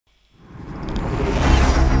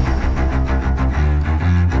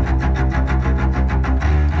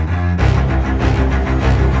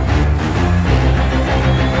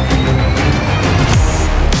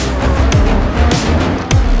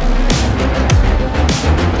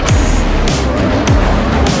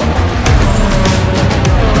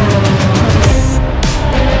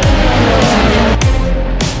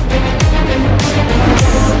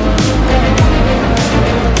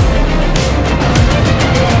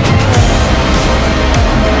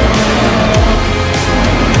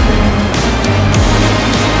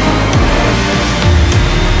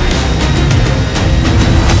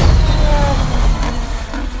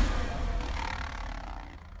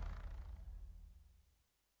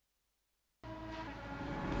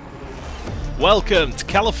Welcome to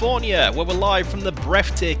California, where we're live from the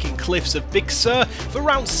breathtaking cliffs of Big Sur for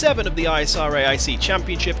round 7 of the ISR AIC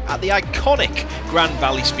Championship at the iconic Grand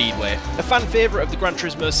Valley Speedway. A fan favourite of the Gran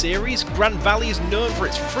Turismo series, Grand Valley is known for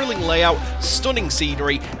its thrilling layout, stunning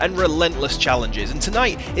scenery and relentless challenges, and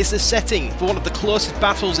tonight is the setting for one of the closest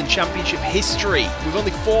battles in championship history. With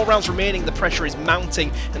only 4 rounds remaining, the pressure is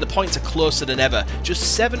mounting and the points are closer than ever.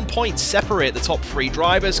 Just 7 points separate the top 3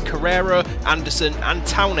 drivers, Carrero, Anderson and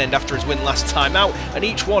Townend after his win last time out, and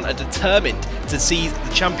each one are determined to seize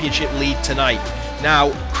the championship lead tonight.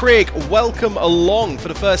 Now, Craig, welcome along for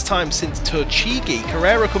the first time since Tochigi.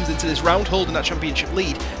 Carrera comes into this round holding that championship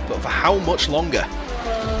lead, but for how much longer?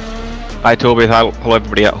 Hi Toby, hello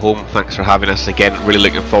everybody at home, thanks for having us again. Really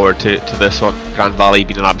looking forward to this one. Grand Valley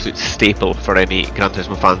being an absolute staple for any Gran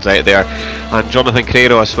Turismo fans out there. And Jonathan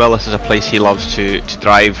Carrero as well, this is a place he loves to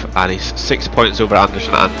drive, and he's 6 points over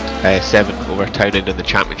Anderson and 7 over Townend in the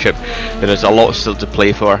championship. There is a lot still to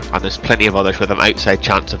play for, and there's plenty of others with an outside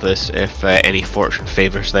chance of this if any fortune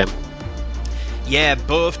favours them. Yeah,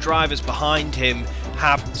 both drivers behind him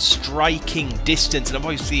have striking distance, and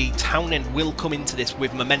obviously Townend will come into this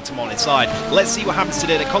with momentum on his side. Let's see what happens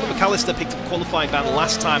today. Then Colin McAllister picked up a qualifying ban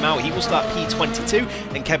last time out. He will start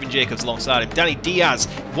P22, and Kevin Jacobs alongside him. Danny Diaz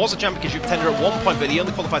was a championship contender at one point, but he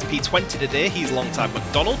only qualifies P20 today. He's alongside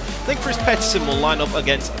McDonald. Then Chris Petterson will line up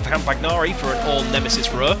against Campagnari for an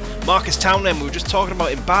all-nemesis row. Marcus Townend, we were just talking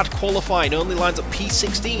about in bad qualifying, only lines up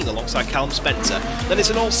P16 alongside Callum Spencer. Then it's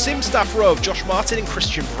an all-sim staff row of Josh Martin and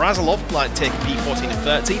Christian Brazilov, like taking P14 and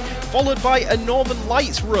 30, followed by a Northern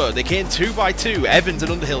Lights row. They came 2 by 2, Evans and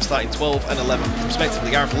Underhill starting 12 and 11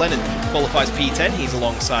 respectively. Gareth Lennon qualifies P10, he's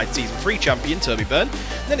alongside Season 3 champion Toby Byrne.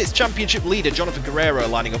 Then it's championship leader Jonathan Guerrero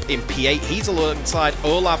lining up in P8, he's alongside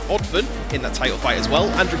Olav Oddven in that title fight as well.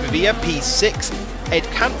 Andrew Bavia P6, Ed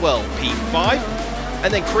Cantwell P5,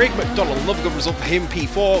 and then Craig McDonald, another good result for him,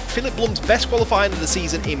 P4. Philip Blum's best qualifying of the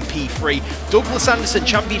season in P3. Douglas Anderson,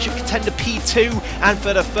 championship contender P2. And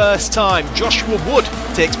for the first time, Joshua Wood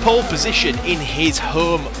takes pole position in his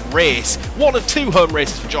home race. One of 2 home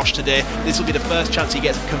races for Josh today. This will be the first chance he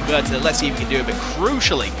gets converted, and let's see if he can do it. But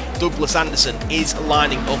crucially, Douglas Anderson is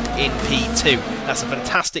lining up in P2. That's a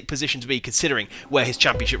fantastic position to be, considering where his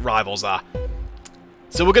championship rivals are.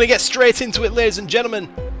 So we're going to get straight into it, ladies and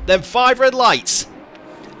gentlemen. Them 5 red lights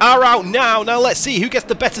are out now. Now let's see who gets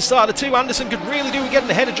the better start of the 2. Anderson could really do with getting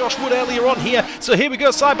ahead of Josh Wood earlier on here. So here we go,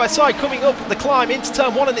 side by side, coming up the climb into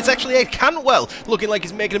turn 1, and it's actually Ed Cantwell looking like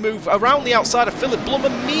he's making a move around the outside of Philip Blum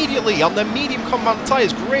immediately on their medium compound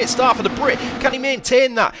tyres. Great start for the Brit. Can he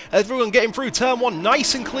maintain that? Everyone getting through turn 1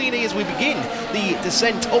 nice and cleanly as we begin the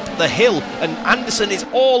descent up the hill, and Anderson is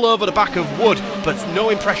all over the back of Wood, but no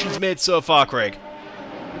impressions made so far, Craig.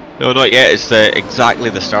 No, not yet. It's exactly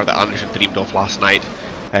the start that Anderson dreamed of last night.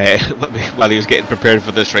 While he was getting prepared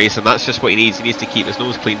for this race, and that's just what he needs. He needs to keep his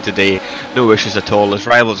nose clean today, no issues at all. His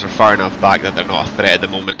rivals are far enough back that they're not a threat at the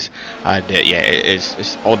moment, and yeah,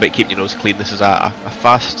 it's all about keeping your nose clean. This is a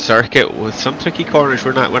fast circuit with some tricky corners.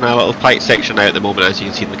 We're in a little tight section now at the moment, as you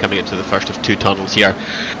can see them coming into the first of 2 tunnels here,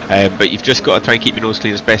 but you've just got to try and keep your nose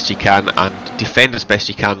clean as best you can and defend as best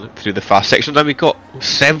you can through the fast sections. And we've got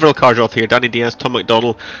several cars off here. Danny Diaz, Tom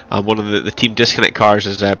McDonald, and one of the team disconnect cars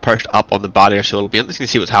is perched up on the barrier, so it'll be interesting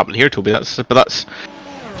to see what's happening here, Toby. That's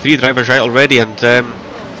 3 drivers right already, and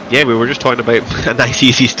yeah, we were just talking about a nice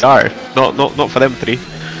easy start. Not for them 3.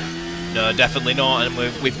 No, definitely not, and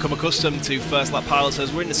we've come accustomed to first lap pilots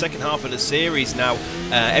as we're in the second half of the series now.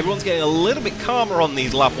 Everyone's getting a little bit calmer on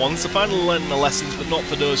these lap 1s, so finally learning the lessons, but not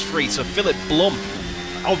for those 3. So Philip Blum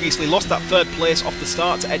obviously lost that 3rd place off the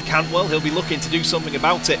start to Ed Cantwell. He'll be looking to do something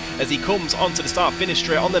about it as he comes onto the start-finish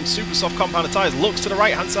straight on them super soft compounded tyres. Looks to the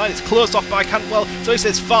right-hand side, it's closed off by Cantwell, so he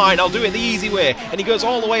says, fine, I'll do it the easy way. And he goes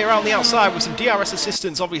all the way around the outside with some DRS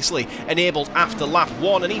assistance, obviously, enabled after lap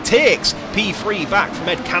 1. And he takes P3 back from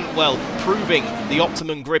Ed Cantwell, proving the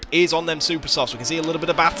optimum grip is on them super softs. We can see a little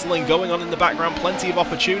bit of battling going on in the background, plenty of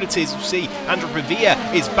opportunities. You see Andrew Pavia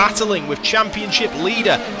is battling with championship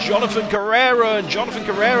leader Jonathan Guerrero, and Jonathan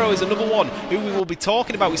Guerrero is another one who we will be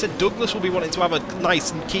talking about. We said Douglas will be wanting to have a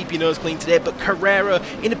nice and keep your nose clean today, but Guerrero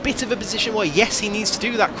in a bit of a position where, yes, he needs to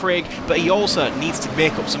do that, Craig, but he also needs to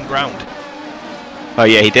make up some ground. Oh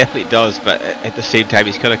yeah, he definitely does, but at the same time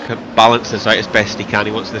he's kind of balance this out as best he can.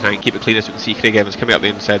 He wants to try and keep it clean. As we can see, Craig Evans coming up the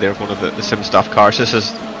inside there of one of the sim staff cars. This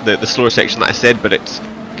is the slower section that I said, but it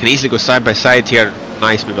can easily go side by side here.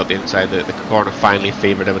 nice move up the inside. The corner finally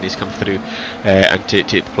favoured him, and he's come through and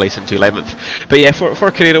to place into 11th. But yeah, for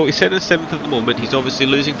Carrero, he's sitting in 7th at the moment. He's obviously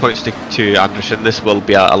losing points to Anderson. This will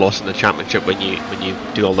be a loss in the championship when you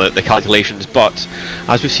do all the calculations. But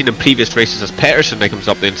as we've seen in previous races, as Pettersson now comes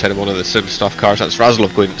up the inside of one of the sim stuff cars, that's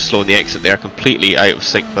Razalov going slow in the exit there, completely out of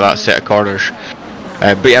sync for that set of corners.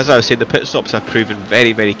 But as I was saying, the pit stops have proven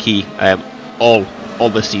very, very key all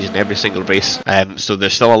this season, every single race. So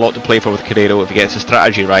there's still a lot to play for with Carrero. If he gets his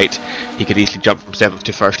strategy right, he could easily jump from 7th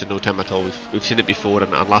to 1st in no time at all. We've seen it before,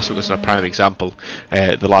 and last week was a prime example.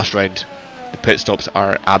 The last round, the pit stops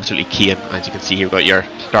are absolutely key, and as you can see here, we've got your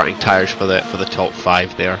starting tyres for the top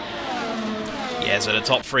 5 there. Yeah, so the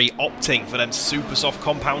top 3 opting for them super soft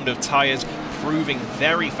compound of tyres, proving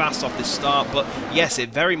very fast off this start. But yes, it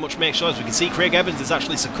very much makes sure, as we can see, Craig Evans has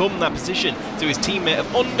actually succumbed that position to his teammate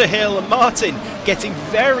of Underhill, and Martin getting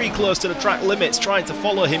very close to the track limits, trying to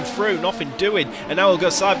follow him through, nothing doing, and now we'll go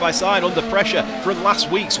side by side under pressure from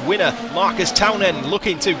last week's winner, Marcus Townend,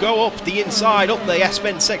 looking to go up the inside, up the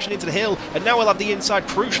S-bend section into the hill, and now we'll have the inside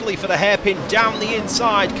crucially for the hairpin down the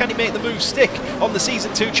inside. Can he make the move stick on the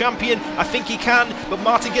Season 2 champion? I think he can, but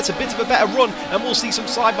Martin gets a bit of a better run, and we'll see some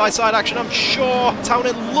side by side action. I'm sure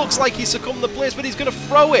Townend looks like he's succumbed the place, but he's going to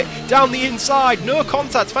throw it down the inside. No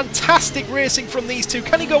contact. Fantastic racing from these two.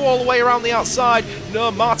 Can he go all the way around the outside?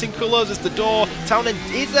 No, Martin closes the door. Townend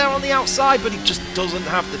is there on the outside, but he just doesn't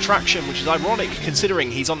have the traction, which is ironic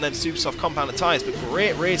considering he's on them super soft compounded tyres. But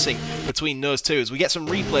great racing between those two as we get some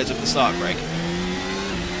replays of the start, Greg.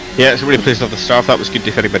 Yeah, it's a really pleased off the start. That was good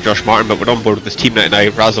defending by Josh Martin, but we're on board with this team now.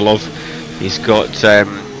 Razalov, he's got a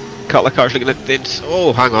couple of cars looking at this.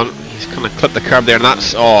 Oh, hang on. He's kind of clipped the curb there, and that's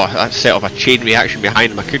set off a chain reaction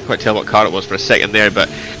behind him. I couldn't quite tell what car it was for a second there, but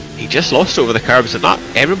he just lost over the curbs, and that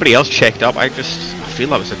everybody else checked up. I feel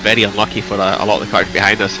that was very unlucky for a lot of the cars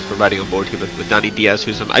behind us as we're riding on board here with Danny Diaz,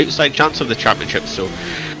 who's an outside chance of the championship. So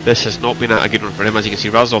this has not been a good one for him. As you can see,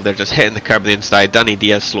 Razalov there just hitting the curb on the inside. Danny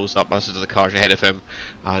Diaz slows up as do the cars ahead of him,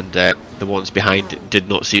 and the ones behind did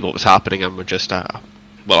not see what was happening and were just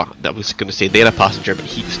well, I was going to say they're a passenger, but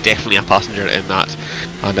he was definitely a passenger in that.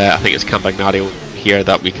 And I think it's Campagnario here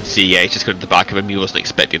that we can see, yeah, he's just going to the back of him. He wasn't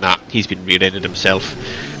expecting that. He's been rear-ended himself.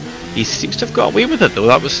 He seems to have got away with it though.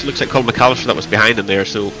 That looks like Colin McAllister that was behind him there,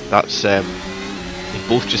 so that's they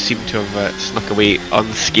both just seem to have snuck away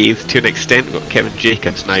unscathed to an extent. We've got Kevin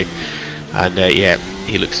Jacobs now, and yeah,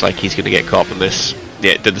 he looks like he's going to get caught up in this.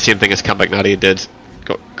 Yeah, did the same thing as Campagnario did.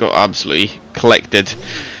 Got absolutely collected.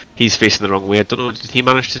 He's facing the wrong way. I don't know, did he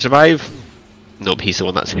manage to survive? Nope, he's the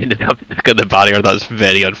one that's ended up got the barrier. That's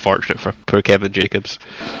very unfortunate for poor Kevin Jacobs.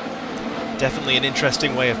 Definitely an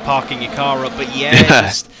interesting way of parking your car up, but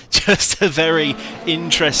yeah, just a very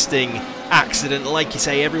interesting accident. Like you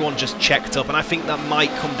say, everyone just checked up, and I think that might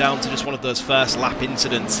come down to just one of those first lap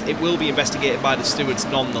incidents. It will be investigated by the stewards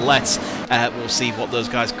nonetheless. We'll see what those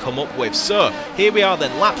guys come up with. So here we are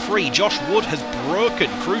then, lap 3. Josh Wood has broken,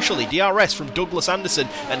 crucially, DRS from Douglas Anderson,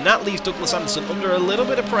 and that leaves Douglas Anderson under a little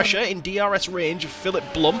bit of pressure in DRS range of Philip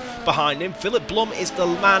Blum behind him. Philip Blum is the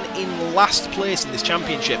man in last place in this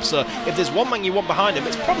championship, so if there's one man you want behind him,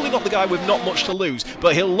 it's probably not the guy with not much to lose,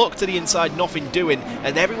 but he'll look to the inside, nothing doing,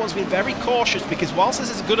 and everyone's been very cautious because whilst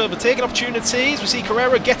this is a good overtaking opportunities, we see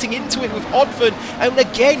Carrera getting into it with Odvan, and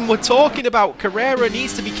again we're talking about Carrera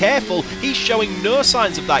needs to be careful. He's showing no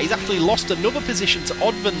signs of that. He's actually lost another position to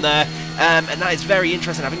Odvan there, and that is very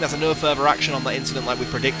interesting. I think that's a no further action on that incident like we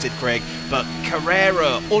predicted, Craig, but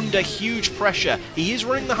Carrera under huge pressure. He is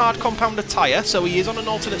running the hard compounder tyre, so he is on an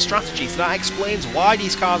alternate strategy, so that explains why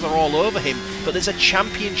these cars are all over him, but there's a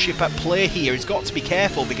championship at play here. He's got to be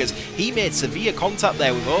careful because he made severe contact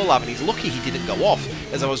there with Olav, and he's lucky he didn't go off,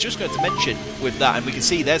 as I was just going to mention with that. And we can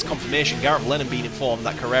see there's confirmation, Gareth Lennon being informed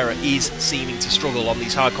that Carrera is seeming to struggle on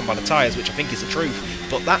these hard compounder tyres, which I think is the truth.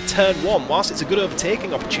 But that turn 1, whilst it's a good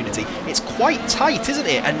overtaking opportunity, it's quite tight, isn't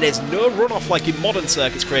it? And there's no runoff like in modern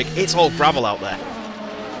circuits, Craig. It's all gravel out there.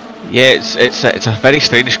 Yeah, it's a very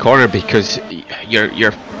strange corner because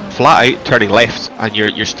you're flat out turning left, and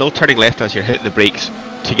you're still turning left as you're hitting the brakes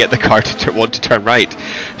to get the car to want to turn right.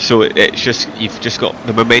 So it's just, you've just got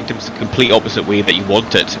the momentum's the complete opposite way that you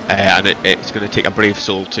want it, and it's going to take a brave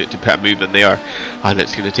soul to put a move in there, and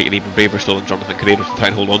it's going to take an even braver soul than Jonathan Carrera to try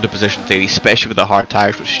and hold on to position there, especially with the hard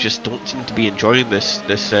tyres, which just don't seem to be enjoying this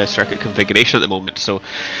circuit configuration at the moment. So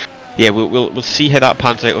yeah, we'll see how that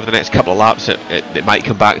pans out over the next couple of laps. It might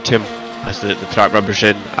come back to him as the track rubbers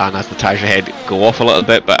in and as the tyres ahead go off a little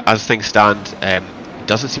bit, but as things stand, it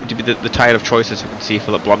doesn't seem to be the tyre of choice. As you can see,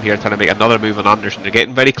 Philip Blum here trying to make another move on Anderson. They're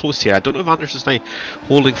getting very close here. I don't know if Anderson's now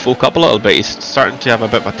holding folk up a little bit. He's starting to have a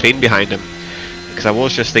bit of a train behind him. because I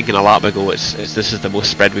was just thinking a lap ago, this is the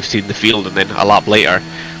most spread we've seen in the field, and then a lap later,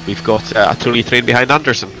 we've got a Tony train behind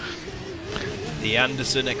Anderson. The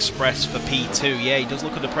Anderson Express for P2. Yeah, he does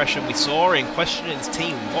look under pressure, and we saw him questioning his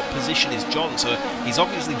team. What position is John? So he's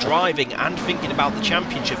obviously driving and thinking about the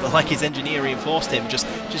championship, but like his engineer reinforced him, just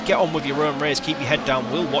get on with your own race, keep your head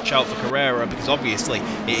down. We'll watch out for Carrera, because obviously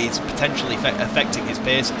it is potentially affecting his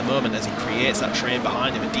pace at the moment as he creates that train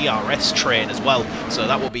behind him, a DRS train as well. So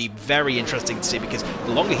that will be very interesting to see, because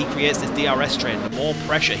the longer he creates this DRS train, the more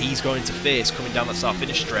pressure he's going to face coming down that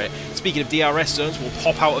start-finish straight. Speaking of DRS zones, we'll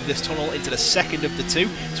pop out of this tunnel into the second of the two.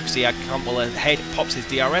 So we see Campbell ahead pops his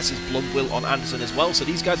DRS, as Blum will on Anderson as well. So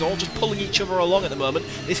these guys are all just pulling each other along at the moment.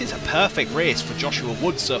 This is a perfect race for Joshua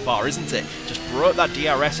Woods so far, isn't it? Just broke that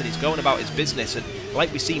DRS and he's going about his business. And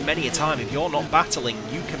like we've seen many a time, if you're not battling,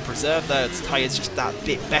 you can preserve those tyres just that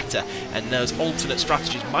bit better, and those alternate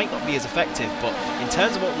strategies might not be as effective. But in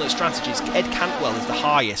terms of alternate strategies, Ed Cantwell is the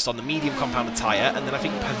highest on the medium compounded tyre, and then I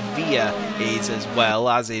think Pavia is, as well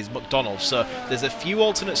as is McDonald. So there's a few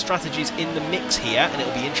alternate strategies in the mix here, and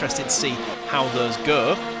it'll be interesting to see how those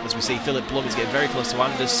go, as we see Philip Blum is getting very close to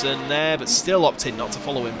Anderson there, but still opting not to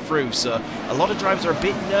follow him through. So a lot of drivers are a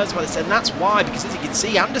bit nervous about this, and that's why, because as you can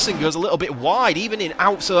see, Anderson goes a little bit wide, even in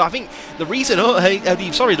out. So I think the reason,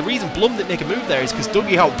 the reason Blum didn't make a move there is because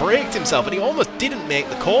Dougie out-braked himself, and he almost didn't make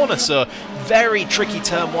the corner. So very tricky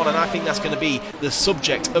turn one, and I think that's going to be the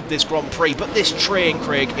subject of this Grand Prix. But this train,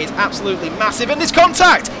 Craig, is absolutely massive, and this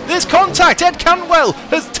contact, Ed Cantwell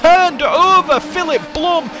has turned over Philip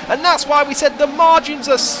Blum, and that's why we said the margins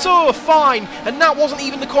are so fine, and that wasn't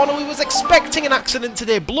even the corner we was expecting an accident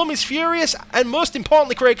today. Blum is furious, and most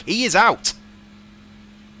importantly, Craig, he is out.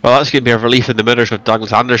 Well, that's going to be a relief in the mirrors with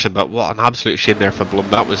Douglas Anderson, but what an absolute shame there for Blum.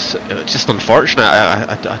 That was just unfortunate.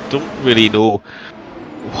 I don't really know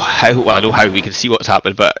how. Well, I know how we can see what's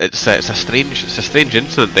happened, but it's a strange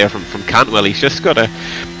incident there from Cantwell. He's just got to.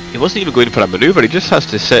 He wasn't even going for a manoeuvre. He just has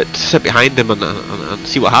to sit behind him and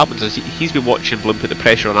see what happens. As he's been watching Blum put the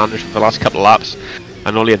pressure on Anderson for the last couple of laps,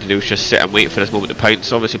 and all he had to do was just sit and wait for his moment to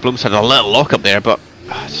pounce. Obviously, Blum's had a little lock up there, but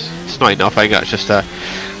it's not enough. I think that's just a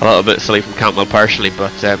little bit silly from Cantwell personally,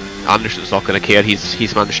 but Anderson's not going to care.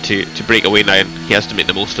 He's managed to break away now, and he has to make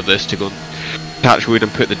the most of this to go and catch Wood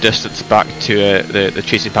and put the distance back to the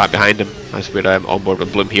chasing pack behind him, as we're on board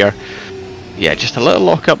with Blum here. Yeah, just a little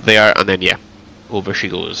lock up there, and then yeah, over she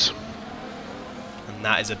goes. And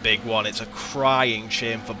that is a big one. It's a crying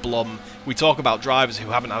shame for Blum. We talk about drivers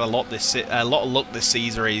who haven't had a lot of luck this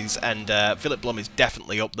series, and Philip Blum is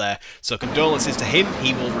definitely up there. So condolences to him.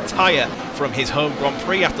 He will retire from his home Grand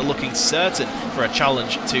Prix after looking certain for a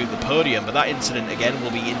challenge to the podium. But that incident again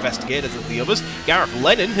will be investigated as the others. Gareth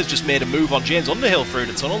Lennon has just made a move on James Underhill through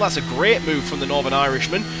the tunnel. That's a great move from the Northern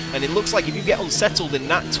Irishman, and it looks like if you get unsettled in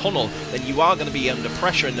that tunnel, then you are going to be under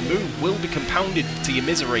pressure, and the move will be compounded to your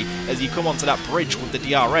misery as you come onto that bridge with the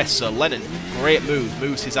DRS. So Lennon, great move,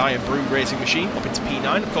 moves his Iron Brew racing machine up into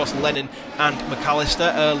P9. Of course, Lennon and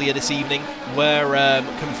McAllister earlier this evening were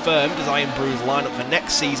confirmed as Iron Brew's lineup for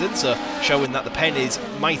next season, so showing that the pen is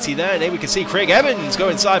mighty there. And here we can see Craig Evans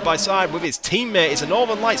going side by side with his teammate. It's a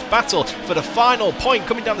Northern Lights battle for the final point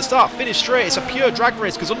coming down the start finish straight. It's a pure drag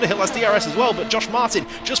race because Underhill has DRS as well, but Josh Martin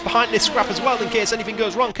just behind this scrap as well in case anything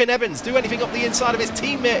goes wrong. Can Evans do anything up the inside of his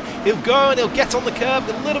teammate? He'll go and he'll get on the curb,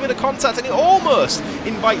 a little bit of contact, and it almost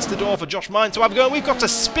invites the door for Josh Martin to have a go. And we've got a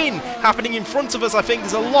spin happening in front of us. I think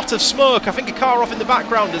there's a lot of smoke. I think a car off in the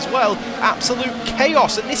background as well. Absolute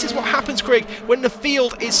chaos, and this is what happens, Craig, when the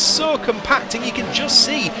field is so compact, and you can just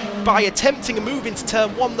see by attempting a move into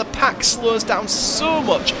turn one, the pack slows down so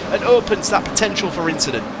much and opens that potential for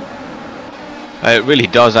incident. It really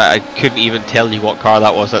does. I couldn't even tell you what car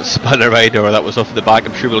that was that spun around or that was off in the back.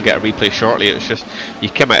 I'm sure we'll get a replay shortly. It's just, you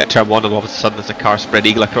come out of turn one and all of a sudden there's a car spread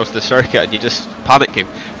eagle across the circuit and you just panicking.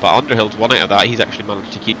 But Underhill's one out of that. He's actually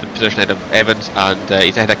managed to keep the position ahead of Evans, and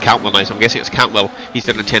he's ahead of Cantwell now, so I'm guessing it's Cantwell. He's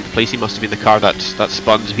in 10th place. He must have been the car that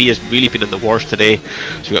spun. He has really been in the wars today.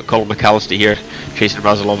 So we've got Colin McAllister here chasing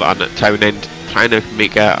Razzlov, and at Townend trying to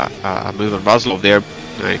make a move on Razzlov there.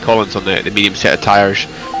 Colin's on the medium set of tyres,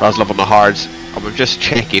 Razzlov on the hards. And we're just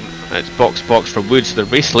checking, it's box for Woods. The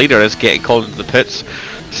race leader is getting called into the pits.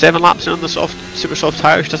 7 laps in on the super soft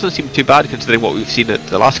tyres doesn't seem too bad considering what we've seen at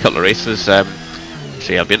the last couple of races. So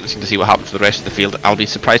yeah, it'll be interesting to see what happens to the rest of the field. I'll be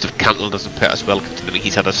surprised if Cantwell doesn't pit as well, considering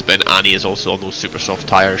he's had a spin and he is also on those super soft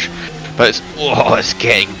tyres. But it's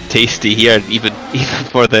getting tasty here, even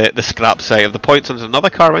for the scrap side of the points. And there's another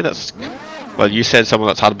car around that's. Well, you said someone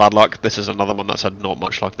that's had bad luck. This is another one that's had not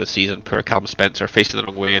much luck this season. Poor Cam Spencer, facing the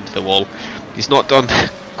wrong way into the wall. He's not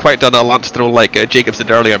quite done a Lance Stroll like Jacobs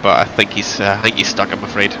did earlier, but I think he's stuck, I'm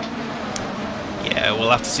afraid. Yeah, we'll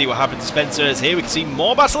have to see what happens to Spencer. As here we can see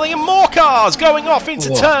more battling and more cars going off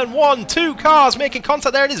into turn one. 2 cars making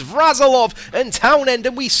contact there. It is Vrazalov and Townend,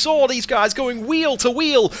 and we saw these guys going wheel to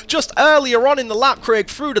wheel just earlier on in the lap, Craig,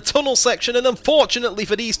 through the tunnel section, and unfortunately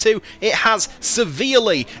for these two, it has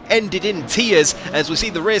severely ended in tears as we see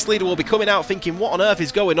the race leader will be coming out thinking, what on earth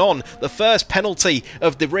is going on? The first penalty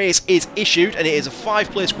of the race is issued, and it is a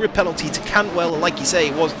 5-place grid penalty to Cantwell, and like you say,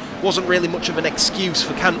 it wasn't really much of an excuse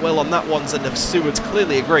for Cantwell on that one, and the stewards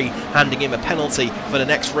clearly agree, handing him a penalty for the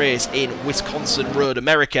next race in Wisconsin Road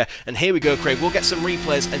America. And here we go, Craig, we'll get some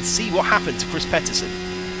replays and see what happened to Chris Petterson.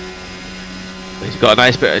 He's got a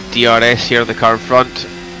nice bit of DRS here in the car in front,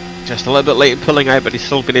 just a little bit late in pulling out, but he's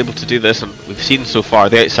still been able to do this, and we've seen so far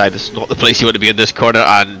the outside is not the place you want to be in this corner,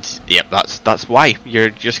 and yep, that's why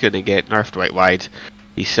you're just going to get nerfed right wide.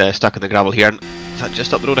 He's stuck in the gravel here, and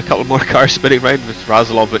just up the road a couple more cars spinning around with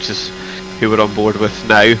Razalov, which is who we're on board with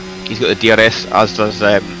now. He's got the DRS, as does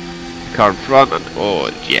the car in front, and oh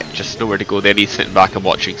yeah, just nowhere to go there. He's sitting back and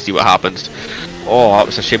watching, see what happens. Oh, that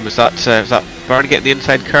was a shame. Was that Byrne getting the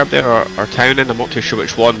inside curb there, or Townend? I'm not too sure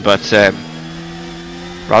which one, but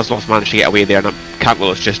Razlov's managed to get away there, and Cantwell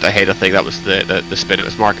was just ahead. I think that was the spin. It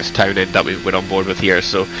was Marcus Townend that we were on board with here,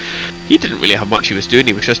 so he didn't really have much he was doing.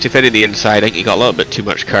 He was just defending the inside. I think he got a little bit too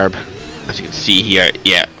much curb, as you can see here.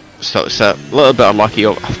 Yeah, so it's a little bit unlucky.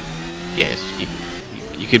 Yes,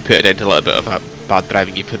 you could put it into a little bit of a bad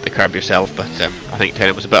driving. You put the curb yourself, but I think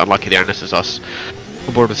Townend was a bit unlucky there, and this is us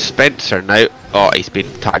on board with Spencer now. Oh, he's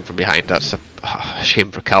been tagged from behind. That's a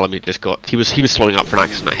shame for Callum. He was slowing up for an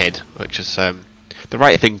accident ahead, which is the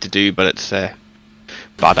right thing to do, but it's bad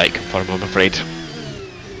outcome for him, I'm afraid.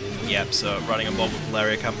 Yep, so running on board with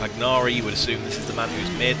Valerio Campagnari, you would assume this is the man who's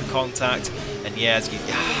made the contact, and yeah, as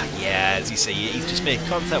you say, he's just made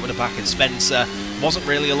contact with the back of Spencer. Wasn't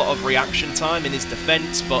really a lot of reaction time in his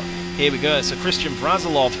defence, but here we go. So Christian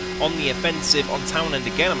Vrazalov on the offensive on Townend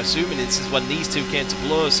again. I'm assuming this is when these two came to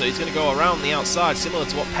blows, so he's going to go around the outside, similar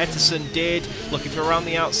to what Petterson did, looking for around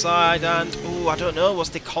the outside, and oh, I don't know, was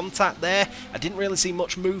there contact there? I didn't really see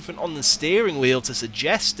much movement on the steering wheel to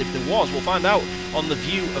suggest if there was. We'll find out on the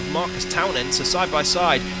view of Marcus Townend. So side by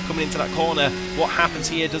side, coming into that corner, what happens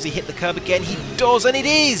here? Does he hit the curb again? He does, and it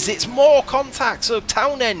is! It's more contact, so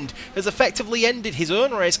Townend has effectively ended his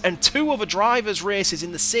own race and 2 other drivers' races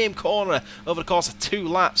in the same corner over the course of 2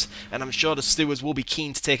 laps, and I'm sure the stewards will be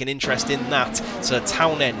keen to take an interest in that. So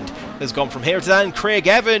Townend has gone from here to there, and Craig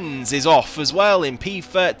Evans is off as well in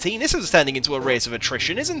P13. This is turning into a race of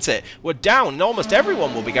attrition, isn't it? We're down, and almost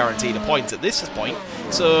everyone will be guaranteed a point at this point,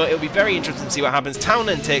 so it'll be very interesting to see what happens.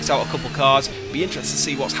 Townend takes out a couple cars, be interested to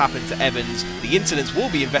see what's happened to Evans. The incidents will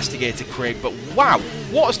be investigated, Craig, but wow,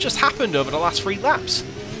 what has just happened over the last 3 laps?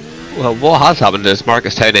 Well, what has happened is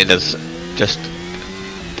Marcus Townend has just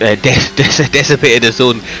dissipated his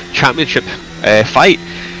own championship fight.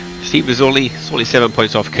 Steve was only 7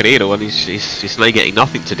 points off Carrero, and he's now getting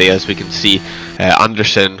nothing today, as we can see.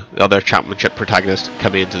 Anderson, the other championship protagonist,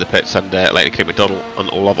 coming into the pits, and like Craig McDonald and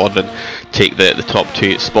Olaf Odlin take the top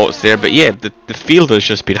 2 spots there. But yeah, the field has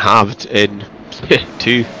just been halved in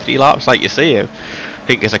 2-3 laps, like you say. I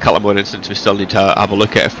think there's a couple more incidents we still need to have a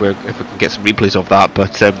look at if we can get some replays of that.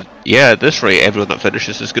 But yeah, at this rate, everyone that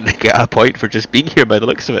finishes is going to get a point for just being here by the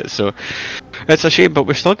looks of it. So it's a shame, but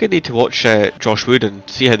we're still going to need to watch Josh Wood and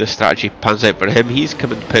see how this strategy pans out for him. He's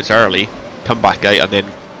come into pits early, come back out, and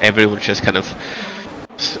then everyone's just kind of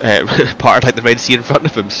parted like the Red Sea in front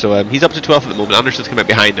of him. So he's up to 12th at the moment. Anderson's come out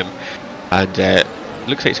behind him, and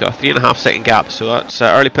looks like he's got a 3.5 second gap, so that's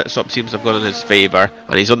early pit stop seems to have gone in his favour,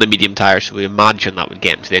 and he's on the medium tyre, so we imagine that would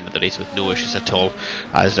get him to the end of the race with no issues at all,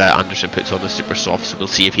 as Anderson puts on the super soft. So we'll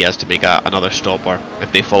see if he has to make another stop, or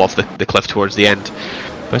if they fall off the cliff towards the end.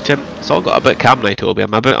 But it's all got a bit calm now, Toby.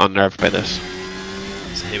 I'm a bit unnerved by this.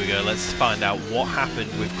 So here we go, let's find out what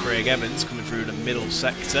happened with Craig Evans coming through the middle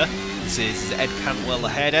sector. This is Ed Cantwell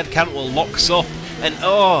ahead. Ed Cantwell locks up, and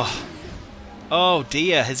oh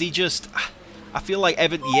dear, has he just... I feel like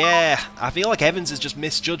Evans has just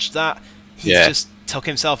misjudged that. He's just took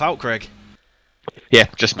himself out, Craig. Yeah,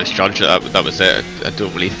 just misjudged it. That was it. I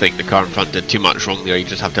don't really think the car in front did too much wrong there. You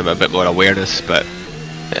just have to have a bit more awareness, but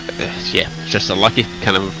yeah, just unlucky.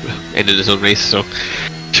 Kind of ended his own race, so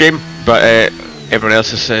shame. But everyone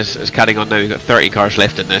else is carrying on now. We've got 30 cars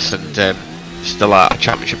left in this, and still a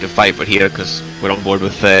championship to fight for here, because we're on board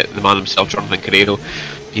with the man himself, Jonathan Carrero.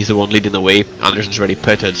 He's the one leading the way. Anderson's already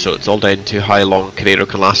pitted, so it's all down to how long Carrero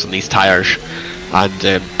can last on these tyres.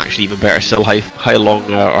 and actually even better still, how long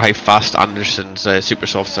or how fast Anderson's super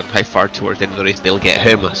softs and how far towards the end of the race they'll get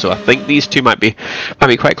him. So I think these two might be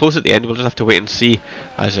quite close at the end. We'll just have to wait and see,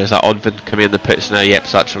 as there's that Odvin coming in the pits now. Yep,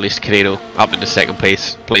 so that's released Carrero up into second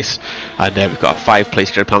place, and we've got a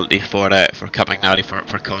 5-place grid penalty for Campagnari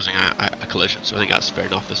for causing a collision. So I think that's fair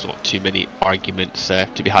enough. There's not too many arguments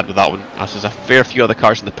to be had with that one, as there's a fair few other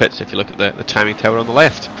cars in the pits if you look at the timing tower on the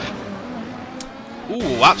left.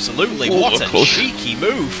 Ooh, absolutely. What a cheeky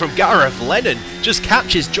move from Gareth Lennon. Just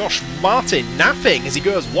catches Josh Martin napping as he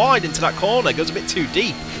goes wide into that corner, goes a bit too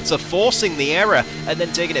deep. So forcing the error and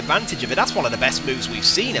then taking advantage of it. That's one of the best moves we've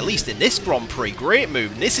seen, at least in this Grand Prix. Great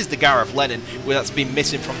move. And this is the Gareth Lennon that's been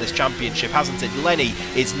missing from this championship, hasn't it? Lenny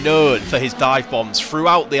is known for his dive bombs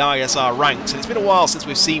throughout the ISR ranks, and it's been a while since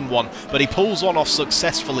we've seen one, but he pulls one off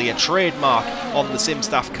successfully, a trademark on the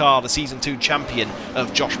SimStaff car, the Season 2 champion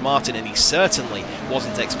of Josh Martin, and he certainly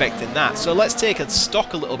wasn't expecting that. So let's take a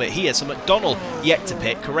stock a little bit here. So McDonnell yet to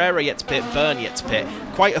pit, Carrera yet to pit, Byrne yet to pit.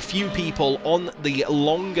 Quite a few people on the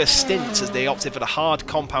longer stints as they opted for the hard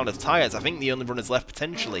compound of tyres. I think the only runners left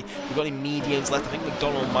potentially. We've got any mediums left. I think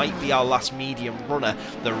McDonnell might be our last medium runner.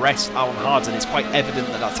 The rest are on hards, and it's quite evident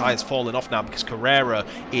that that tyre's falling off now because Carrera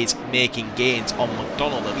is making gains on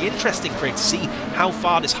McDonnell. It'll be interesting, Craig, to see how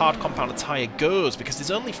far this hard compound of tyre goes, because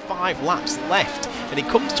there's only 5 laps left, and it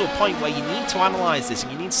comes to a point where you need to analyse this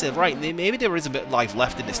and you need to say, right, maybe there is a bit of life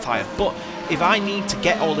left in this tyre, but if I need to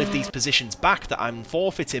get all of these positions back that I'm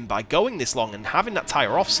forfeiting by going this long and having that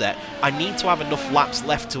tyre offset, I need to have enough laps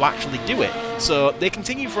left to actually do it. So they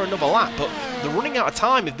continue for another lap, but they're running out of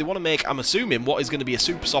time if they want to make, I'm assuming, what is going to be a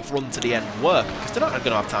super soft run to the end work, because they're not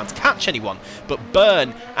going to have time to catch anyone. But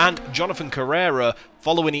Byrne and Jonathan Carrera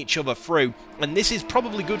following each other through, and this is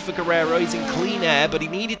probably good for Carrera. He's in clean air, but he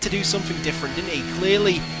needed to do something different, didn't he?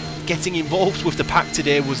 Clearly getting involved with the pack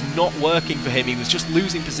today was not working for him. He was just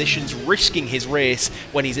losing positions, risking his race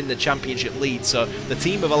when he's in the championship lead. So the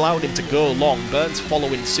team have allowed him to go long. Byrne's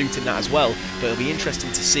following suit in that as well, but it'll be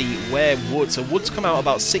interesting to see where Wood. So Wood's come out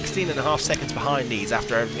about 16.5 seconds behind these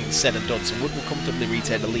after everything's said and done, so Wood will comfortably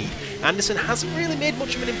retain the lead. Anderson hasn't really made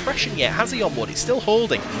much of an impression yet, has he, on Wood? He's still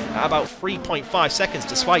holding at about 3.5 seconds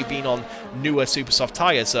despite being on newer super soft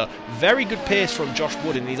tyres. So very good pace from Josh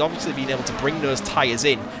Wood, and he's obviously been able to bring those tyres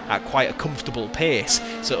in at quite a comfortable pace.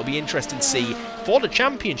 So it'll be interesting to see for the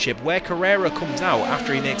championship where Carrera comes out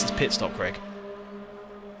after he makes his pit stop, Craig.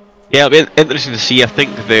 Yeah, it'll be interesting to see. I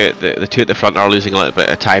think the two at the front are losing a little bit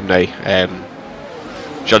of time now,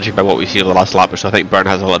 judging by what we've seen in the last lap. So I think Byrne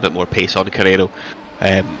has a little bit more pace on Carrero.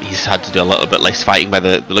 He's had to do a little bit less fighting by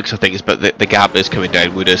the looks of things, but the gap is coming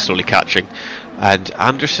down. Wood is slowly catching, and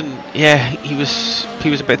Anderson, yeah, he was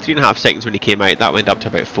about 3.5 seconds when he came out. That went up to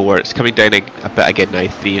about 4. It's coming down a bit again now,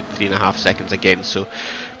 3.5 seconds again. So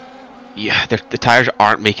yeah, the tyres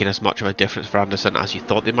aren't making as much of a difference for Anderson as you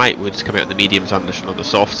thought they might. Wood's coming out in the mediums, Anderson on the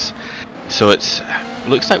softs. So it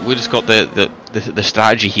looks like Wood's got the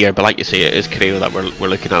strategy here, but like you say, it is Carrera that we're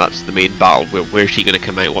looking at. That's the main battle. Where's she going to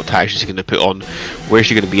come out? What tyres is he going to put on? Where's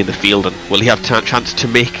she going to be in the field? And will he have a chance to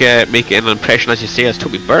make an impression, as you say, as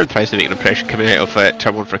Toby Byrne tries to make an impression coming out of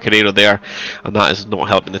turn 1 for Carrera there, and that is not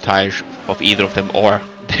helping the tyres of either of them or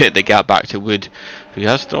the gap back to Wood, who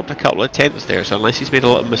has dropped a couple of tenths there. So unless he's made a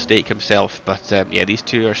little mistake himself, but yeah, these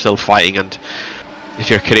two are still fighting. And if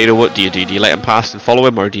you're Carrera, what do? Do you let him pass and follow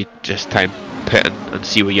him, or do you just try and pit and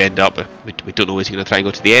see where you end up? We don't know, is he going to try and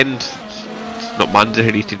go to the end? It's not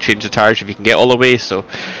mandatory to change the tyres if you can get all the way. So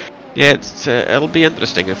yeah, it'll be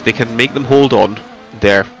interesting if they can make them hold on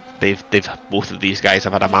there. They've both of these guys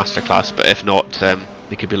have had a masterclass, but if not,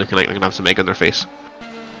 they could be looking like they're going to have some egg on their face.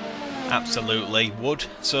 Absolutely. Wood,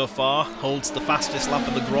 so far, holds the fastest lap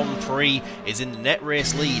of the Grand Prix, is in the net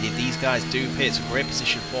race lead. If these guys do pit, it's a great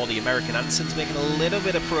position for the American. Anderson's making a little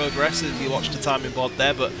bit of progress if you watch the timing board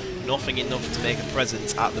there, but nothing enough to make a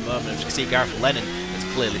presence at the moment. As you can see, Gareth Lennon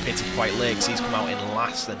has clearly pitted quite late because he's come out in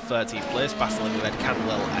last and 13th place, battling with Ed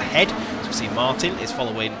Canwell ahead. As you can see, Martin is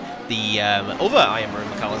following the other ISR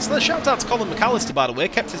McAllister. Shout out to Colin McAllister, by the way,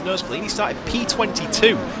 kept his nose clean. He started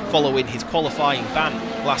P22 following his qualifying ban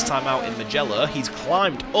last time out in Mugello. He's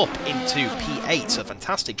climbed up into P8, so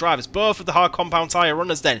fantastic drivers. Both of the hard compound tyre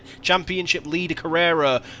runners then. Championship leader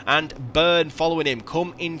Carrera and Byrne following him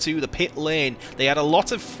come into the pit lane. They had a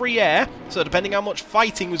lot of free air, so depending how much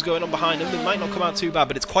fighting was going on behind them, they might not come out too bad,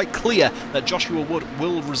 but it's quite clear that Joshua Wood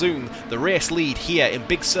will resume the race lead here in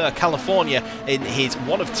Big Sur, California, in his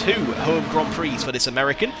one of 2 home Grand Prix for this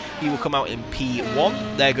American. He will come out in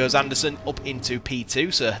P1. There goes Anderson up into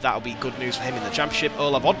P2, so that'll be good news for him in the championship.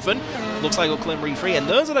 Olav Odvin looks like he'll claim re-free, and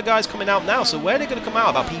those are the guys coming out now. So where are they going to come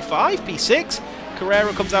out? About P5, P6?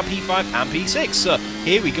 Carrera comes out P5 and P6. So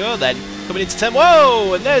here we go then. Coming into 10.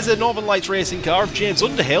 Whoa! And there's a Northern Lights racing car of James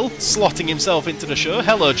Underhill slotting himself into the show.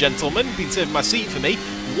 Hello, gentlemen. Been saving my seat for me.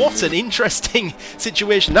 What an interesting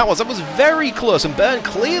situation that was. That was very close, and Byrne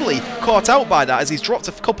clearly caught out by that as he's dropped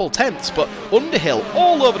a couple tenths, but Underhill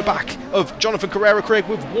all over the back of Jonathan Carrera, Craig,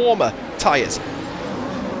 with warmer tyres.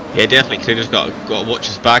 Yeah, definitely. Carrera's got to watch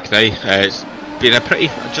his back now. It's been a pretty,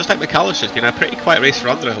 just like McAllister, it's been a pretty quiet race for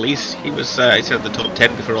Underhill. He was outside of the top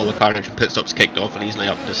 10 before all the carnage and pit stops kicked off, and he's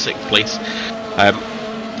now up to 6th place.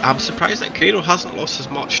 I'm surprised that Carrera hasn't lost as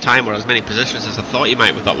much time or as many positions as I thought he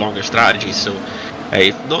might with that longer strategy. So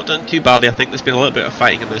he's not done too badly. I think there's been a little bit of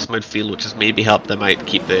fighting in this midfield, which has maybe helped them out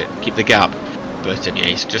keep the gap. But yeah,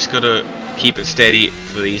 he's just got to keep it steady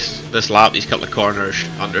for this lap, these couple of corners.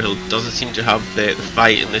 Underhill doesn't seem to have the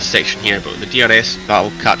fight in this section here, but with the DRS, that'll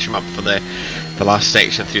catch him up for the last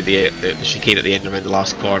section through the chicane at the end around the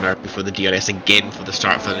last corner before the DRS again for the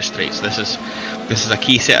start-finish straight. So this is a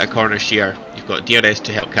key set of corners here. You've got DRS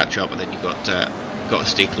to help catch up, and then you've got to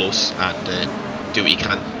stay close and do what you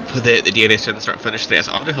can for the DRS and the start-finish straight. As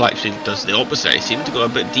Underhill actually does the opposite. He seemed to go a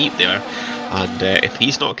bit deep there, and if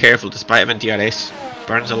he's not careful, despite having DRS,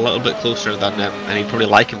 Byrne's a little bit closer than he'd probably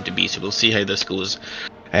like him to be. So we'll see how this goes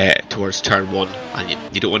towards turn 1,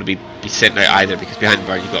 and you don't want to be sent out either, because behind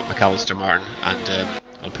Byrne you've got McAllister, Martin,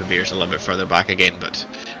 and Premier's a little bit further back again. But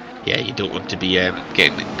yeah, you don't want to be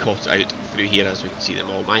getting caught out through here, as we can see them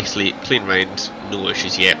all nicely clean round, no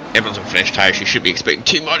issues yet. Everyone's on fresh tyres, you should be expecting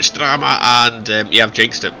too much drama, and yeah, I've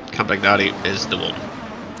jinxed it. Campagnari is the one.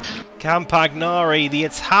 Campagnari, the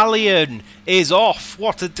Italian, is off.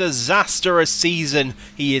 What a disastrous season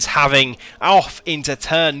he is having. Off into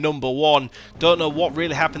turn number 1. Don't know what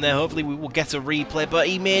really happened there. Hopefully we will get a replay, but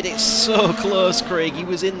he made it so close, Craig. He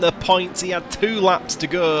was in the points. He had 2 laps to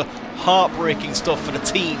go. Heartbreaking stuff for the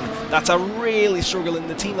team that are really struggling.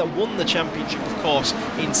 The team that won the championship, of course,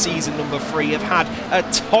 in season number 3 have had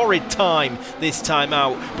a torrid time this time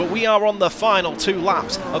out. But we are on the final 2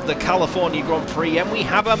 laps of the California Grand Prix, and we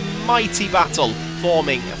have a mighty battle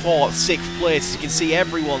forming for 6th place. As you can see,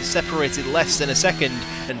 everyone separated less than a second,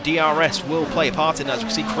 and DRS will play a part in that. As you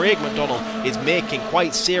can see, Craig McDonald is making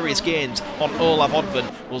quite serious gains on Olav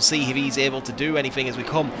Oddven. We'll see if he's able to do anything as we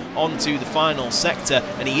come onto the final sector,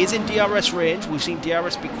 and he is in DRS range. We've seen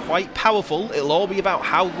DRS be quite powerful. It'll all be about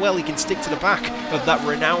how well he can stick to the back of that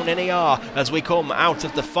renowned NAR as we come out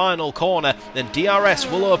of the final corner. Then DRS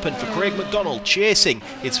will open for Craig McDonald, chasing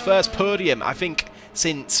his first podium, I think,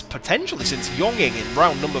 potentially since Yonging in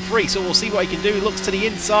round number 3. So we'll see what he can do. He looks to the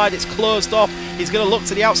inside, it's closed off. He's going to look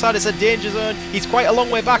to the outside, it's a danger zone. He's quite a long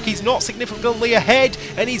way back, he's not significantly ahead,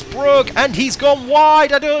 and he's broke, and he's gone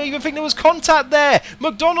wide. I don't even think there was contact there.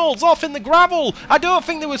 McDonald's off in the gravel. I don't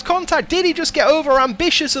think there was contact. Did he just get over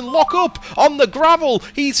ambitious and lock up on the gravel?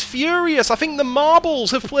 He's furious. I think the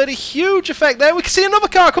marbles have played a huge effect there. We can see another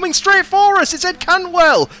car coming straight for us. It's Ed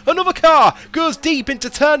Canwell. Another car goes deep into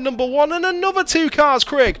turn number 1, and another 2 cars,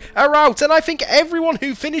 Craig, are out, and I think everyone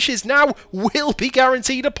who finishes now will be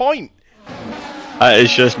guaranteed a point.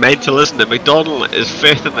 It's just mental, isn't it? McDonald is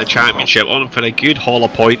 5th in the championship, on for a good haul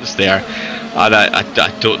of points there, and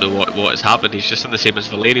I don't know what has happened. He's just in the same as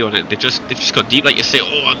Valerio, and they've just gone deep, like you say.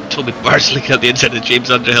 Oh, and Toby Bird's looking at the inside of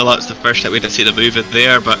James Underhill. That's the first time we had seen a move in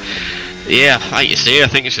there, but yeah, like you say, I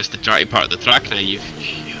think it's just the dirty part of the track now.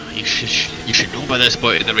 You should know by this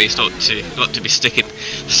point in the race not to be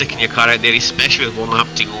sticking your car out there, especially with 1 lap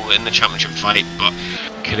to go in the championship fight. But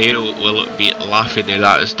Carrera will be laughing there.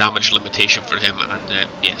 That is damage limitation for him, and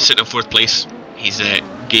yeah, sitting in 4th place, he's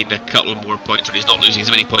gained a couple of more points, or he's not losing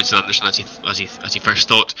as many points than Anderson as he first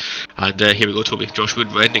thought. And here we go, Toby. Josh Wood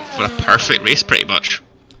ending for a perfect race, pretty much.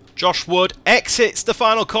 Josh Wood exits the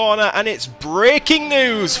final corner, and it's breaking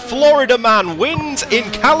news. Florida man wins in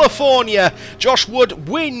California. Josh Wood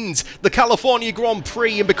wins the California Grand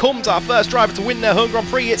Prix and becomes our first driver to win their home Grand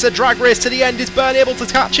Prix. It's a drag race to the end. Is Byrne able to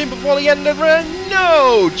catch him before the end of the run?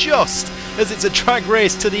 No, just as it's a drag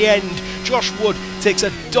race to the end, Josh Wood takes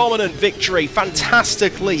a dominant victory.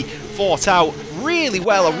 Fantastically fought out, really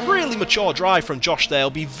well, a really mature drive from Josh there. He'll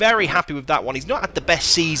be very happy with that one. He's not had the best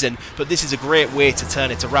season, but this is a great way to turn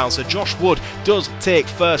it around. So Josh Wood does take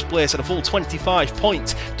 1st place at a full 25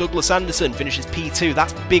 points. Douglas Anderson finishes P2.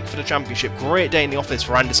 That's big for the championship. Great day in the office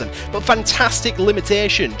for Anderson, but fantastic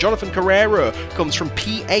limitation. Jonathan Carrera comes from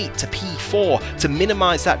P8 to P4 to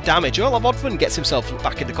minimise that damage. Olav Oddven gets himself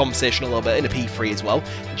back in the conversation a little bit in a P3 as well.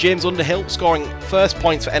 James Underhill scoring 1st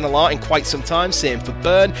points for NLR in quite some time. Same for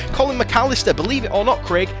Byrne. Colin McAllister, believe believe it or not,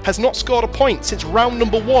 Craig has not scored a point since round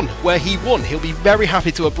number 1, where he won. He'll be very happy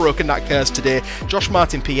to have broken that curse today. Josh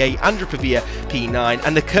Martin P8, Andrew Pavia P9,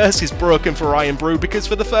 and the curse is broken for Ryan Brew, because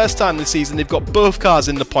for the first time this season they've got both cars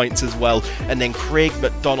in the points as well. And then Craig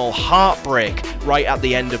McDonald, heartbreak right at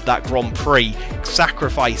the end of that Grand Prix,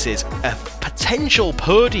 sacrifices a potential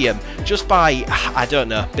podium just by, I don't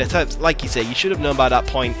know, like you say, you should have known by that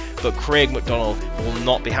point, but Craig McDonald will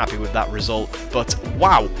not be happy with that result. But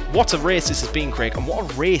wow, what a race this has been, Craig, and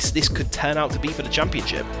what a race this could turn out to be for the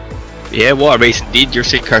championship. Yeah, what a race indeed. You're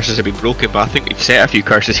saying curses have been broken, but I think we've set a few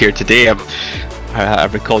curses here today. I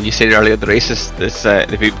recall you saying earlier in the races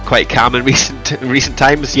they've been quite calm in recent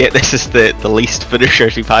times, yet this is the least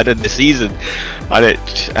finishers we've had in the season, and I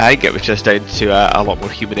think it was just down to a lot more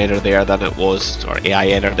human error there than it was, or AI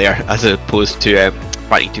error there, as opposed to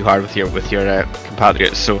fighting too hard with your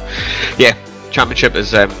compatriots. So yeah, championship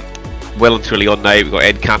is well and truly on now. We've got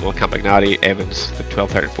Ed Cantwell, Campagnari, Evans for 12th,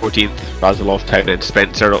 13th, 14th, Razilov, Town and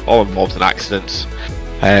Spencer, all involved in accidents.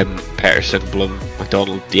 Peterson, Bloom,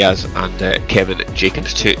 McDonald, Diaz and Kevin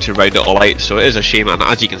Jacobs to round it all out. So it is a shame, and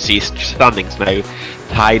as you can see, standings now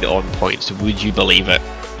tied on points. Would you believe it?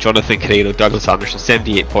 Jonathan Carrero, Douglas Anderson,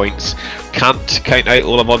 78 points. Can't count out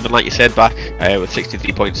Ola Mondman, like you said, back with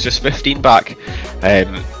 63 points, just 15 back.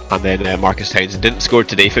 And then Marcus Townsend didn't score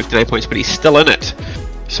today, 59 points, but he's still in it.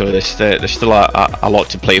 So there's still a lot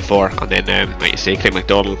to play for. And then, like you say, Craig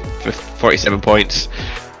McDonald, 47 points.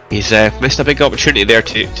 He's missed a big opportunity there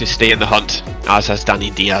to stay in the hunt, as has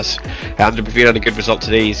Danny Diaz. Andrew Pavia had a good result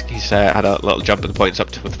today. He's had a little jump in the points up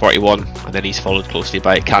with 41, and then he's followed closely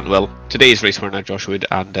by Cantwell. Today's race winner, Josh Wood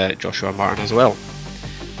and Joshua Martin as well.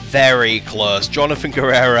 Very close. Jonathan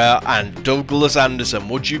Carrera and Douglas Anderson,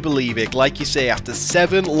 would you believe it? Like you say, after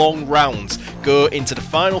 7 long rounds, go into the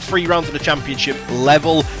final 3 rounds of the championship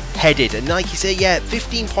level-headed. And like you say, yeah,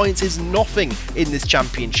 15 points is nothing in this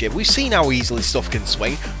championship. We've seen how easily stuff can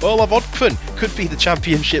swing. Olav Odkven could be the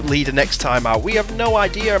championship leader next time out. We have no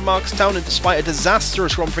idea. Marcus Townend, despite a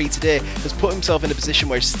disastrous Grand Prix today, has put himself in a position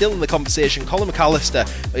where he's still in the conversation. Colin McAllister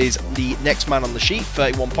is the next man on the sheet,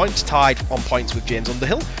 31 points, tied on points with James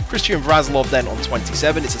Underhill. Christian Vrazilov then on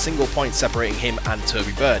 27, it's a single point separating him and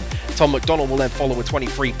Toby Byrne. Tom McDonald will then follow with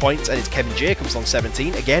 23 points, and it's Kevin Jacobs on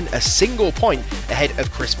 17, again a single point ahead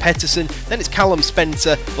of Chris Petterson. Then it's Callum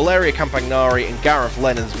Spencer, Valerio Campagnari and Gareth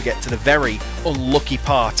Lennon as we get to the very unlucky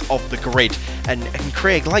part of the grid. And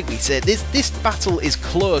Craig, like we said, this battle is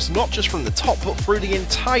close, not just from the top, but through the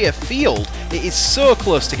entire field. It is so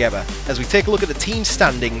close together. As we take a look at the team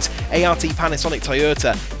standings, ART Panasonic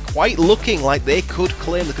Toyota quite looking like they could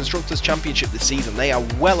claim the Constructors' Championship this season. They are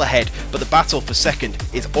well ahead, but the battle for second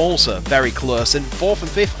is also very close, and 4th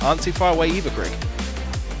and 5th aren't too far away either, Craig.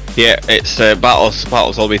 Yeah, it's battles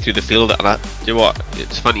all the way through the field, and you know what?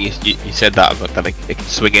 It's funny you said that, but that it can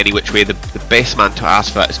swing any which way. The best man to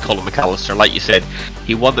ask for that is Colin McAllister. Like you said,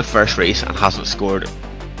 he won the first race and hasn't scored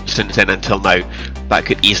since then until now. That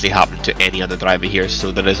could easily happen to any other driver here,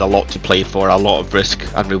 so there is a lot to play for, a lot of risk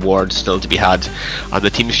and reward still to be had. And the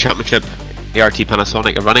team's championship, ART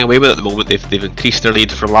Panasonic are running away with it at the moment. They've increased their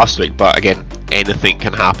lead from last week, but again, anything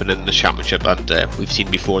can happen in the championship, and we've seen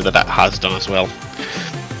before that it has done as well.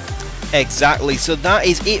 Exactly, so that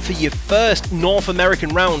is it for your first North American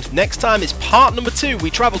round. Next time is part number 2. We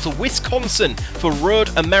travel to Wisconsin for Road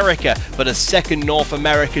America for the second North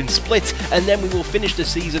American split, and then we will finish the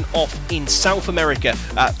season off in South America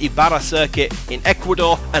at Ibarra Circuit in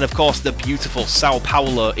Ecuador, and of course the beautiful Sao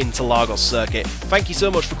Paulo Interlagos Circuit. Thank you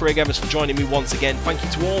so much for Craig Evans for joining me once again. Thank you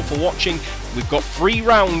to all for watching. We've got 3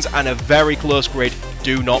 rounds and a very close grid.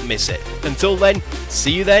 Do not miss it. Until then,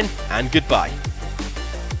 see you then, and goodbye.